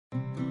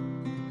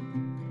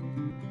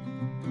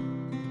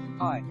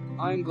Hi,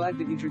 I am glad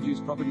to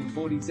introduce property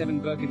 47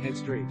 Birkenhead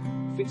Street,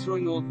 Fitzroy,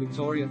 North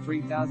Victoria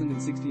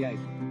 3068.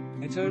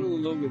 Eternal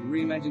allure with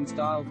reimagined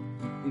style.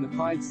 In a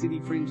Pride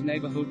City fringe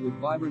neighborhood with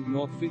vibrant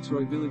North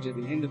Fitzroy village at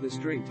the end of the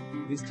street,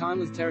 this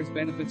timeless terrace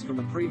benefits from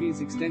a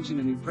previous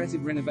extension and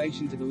impressive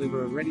renovation to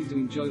deliver a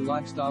ready-to-enjoy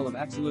lifestyle of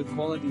absolute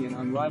quality and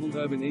unrivaled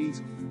urban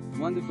ease.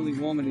 Wonderfully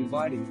warm and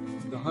inviting,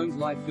 the home's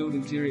light-filled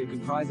interior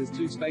comprises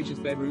 2 spacious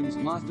bedrooms,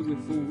 master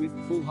with full-width,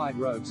 full-height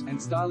robes, and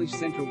stylish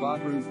central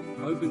bathroom,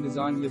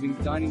 open-designed living,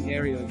 dining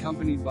area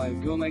accompanied by a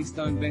gourmet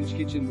stone bench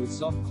kitchen with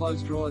soft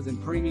closed drawers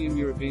and premium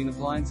European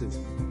appliances.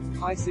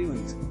 High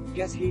ceilings,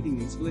 gas heating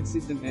and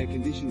split-system air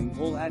conditioning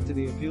all add to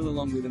the appeal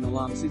along with an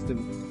alarm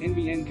system,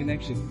 NBN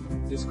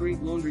connection,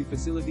 discreet laundry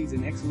facilities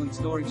and excellent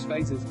storage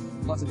spaces,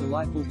 plus a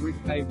delightful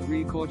brick-paved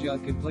rear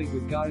courtyard complete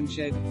with garden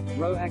shed,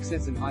 row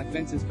access and high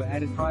fences for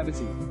added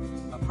privacy.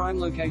 A prime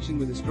location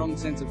with a strong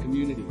sense of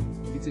community.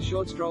 It's a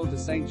short stroll to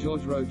St.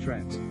 George Road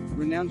trams,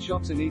 renowned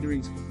shops and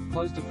eateries,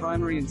 close to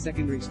primary and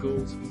secondary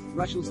schools,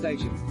 Rushall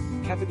Station,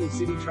 Capital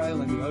City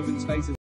Trail and the open spaces